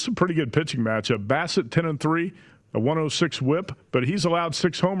 This is a pretty good pitching matchup. Bassitt 10-3, a 106 whip, but he's allowed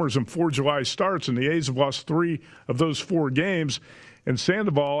 6 homers in 4 July starts, and the A's have lost 3 of those 4 games. And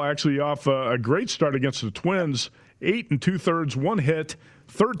Sandoval actually off a great start against the Twins, 8 2/3, 1 hit,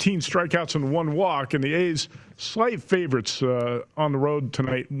 13 strikeouts and 1 walk, and the A's slight favorites on the road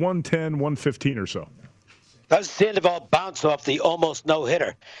tonight, 110, 115 or so. Does Sandoval bounce off the almost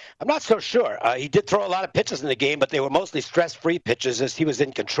no-hitter? I'm not so sure. He did throw a lot of pitches in the game, but they were mostly stress-free pitches as he was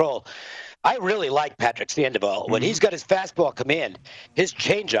in control. I really like Patrick Sandoval. When he's got his fastball command, his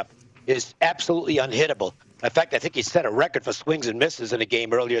changeup is absolutely unhittable. In fact, I think he set a record for swings and misses in a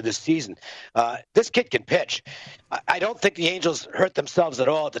game earlier this season. This kid can pitch. I don't think the Angels hurt themselves at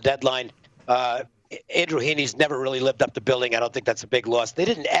all at the deadline. Andrew Heaney's never really lived up to billing. I don't think that's a big loss. They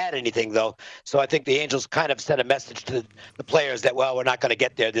didn't add anything, though, so I think the Angels kind of sent a message to the players that, well, we're not going to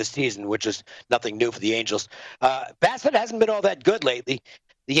get there this season, which is nothing new for the Angels. Bassitt hasn't been all that good lately.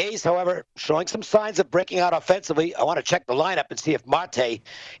 The A's, however, showing some signs of breaking out offensively. I want to check the lineup and see if Marte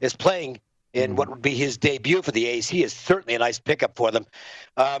is playing in what would be his debut for the A's. He is certainly a nice pickup for them.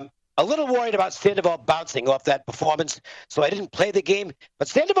 A little worried about Sandoval bouncing off that performance, so I didn't play the game. But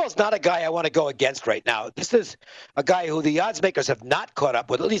Sandoval's not a guy I want to go against right now. This is a guy who the odds makers have not caught up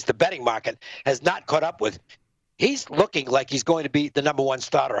with, at least the betting market has not caught up with. He's looking like he's going to be the number 1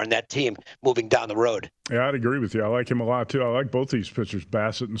 starter on that team moving down the road. Yeah, I'd agree with you. I like him a lot, too. I like both these pitchers,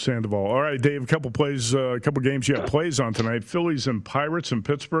 Bassitt and Sandoval. All right, Dave, a couple games you have plays on tonight. Phillies and Pirates in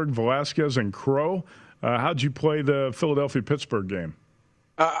Pittsburgh, Velasquez and Crow. How'd you play the Philadelphia-Pittsburgh game?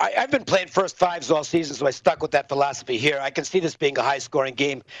 I've been playing first fives all season, so I stuck with that philosophy here. I can see this being a high-scoring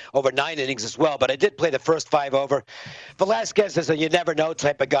game over 9 innings as well, but I did play the first 5 over. Velasquez is a you-never-know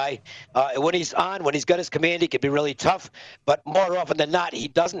type of guy. When he's on, when he's got his command, he can be really tough, but more often than not, he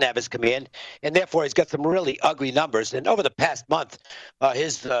doesn't have his command, and therefore he's got some really ugly numbers. And over the past month,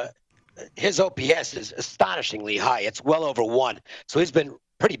 his OPS is astonishingly high. It's well over 1, so he's been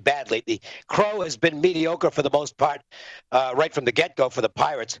pretty bad lately. Crow has been mediocre for the most part, right from the get-go for the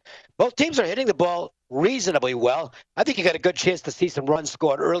Pirates. Both teams are hitting the ball reasonably well. I think you got a good chance to see some runs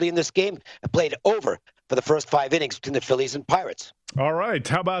scored early in this game. I played over for the first 5 innings between the Phillies and Pirates. All right.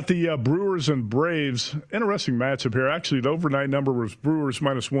 How about the Brewers and Braves? Interesting matchup here. Actually, the overnight number was Brewers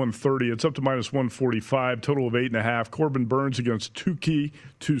minus 130. It's up to minus 145, total of 8.5. Corbin Burns against Touki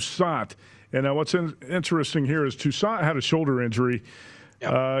Toussaint. And what's interesting here is Toussaint had a shoulder injury.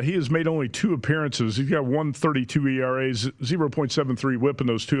 Yep. He has made only 2 appearances. He's got 1.32 ERAs, 0.73 whip in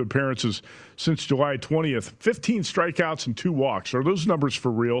those 2 appearances since July 20th. 15 strikeouts and 2 walks. Are those numbers for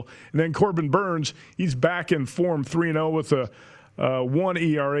real? And then Corbin Burns, he's back in form, 3-0 with a 1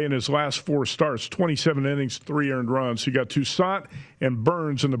 ERA in his last 4 starts, 27 innings, 3 earned runs. So you got Toussaint and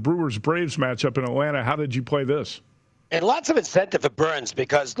Burns in the Brewers-Braves matchup in Atlanta. How did you play this? And lots of incentive for Burns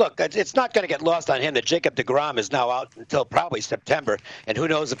because, look, it's not going to get lost on him that Jacob deGrom is now out until probably September, and who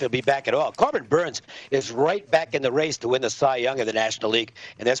knows if he'll be back at all. Corbin Burns is right back in the race to win the Cy Young of the National League,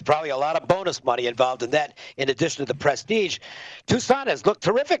 and there's probably a lot of bonus money involved in that in addition to the prestige. Toussaint has looked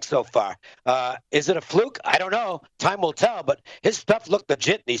terrific so far. Is it a fluke? I don't know. Time will tell, but his stuff looked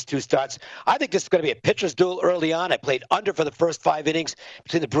legit in these 2 starts. I think this is going to be a pitcher's duel early on. I played under for the first 5 innings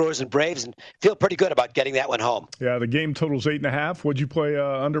between the Brewers and Braves and feel pretty good about getting that one home. Yeah, the game totals 8.5. What'd you play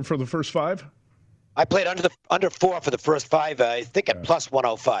under for the first 5? I played under 4 for the first 5. I think at plus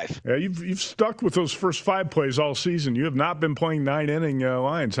 105. Yeah, you've stuck with those first 5 plays all season. You have not been playing 9-inning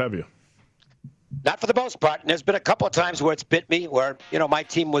lines, have you? Not for the most part. And there's been a couple of times where it's bit me, where my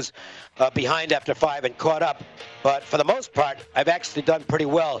team was behind after 5 and caught up. But for the most part, I've actually done pretty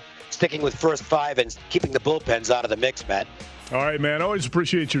well sticking with first 5 and keeping the bullpens out of the mix, Matt. All right, man. Always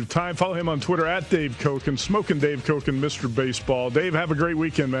appreciate your time. Follow him on Twitter at Dave Koken, Smoking Dave Koken, Mr. Baseball. Dave, have a great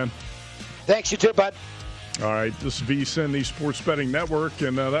weekend, man. Thanks, you too, bud. All right, this is VSiN, the Sports Betting Network,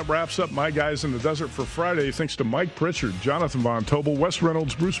 and that wraps up My Guys in the Desert for Friday. Thanks to Mike Pritchard, Jonathan Von Tobel, Wes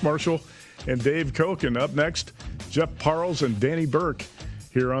Reynolds, Bruce Marshall, and Dave Koken. Up next, Jeff Parles and Danny Burke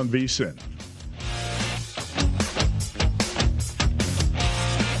here on VSiN.